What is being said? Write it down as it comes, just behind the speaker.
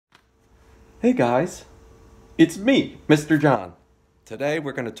Hey guys, it's me, Mr. John. Today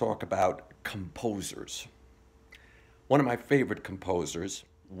we're going to talk about composers. One of my favorite composers,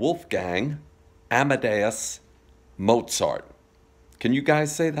 Wolfgang Amadeus Mozart. Can you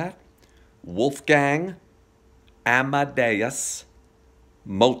guys say that? Wolfgang Amadeus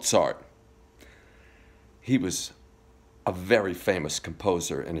Mozart. He was a very famous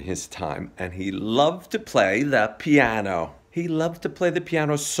composer in his time, and he loved to play the piano. He loved to play the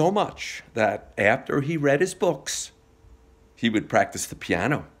piano so much that after he read his books, he would practice the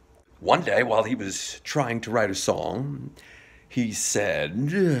piano. One day, while he was trying to write a song, he said,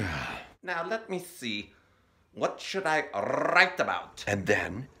 "Now let me see, what should I write about?" And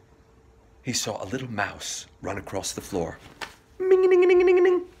then he saw a little mouse run across the floor.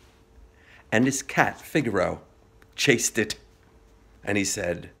 Ming-a-ning-a-ning-a-ning. And his cat, Figaro, chased it. And he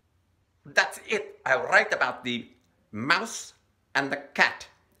said, "That's it. I'll write about the mouse and the cat.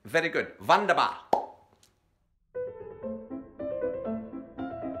 Very good. Wunderbar."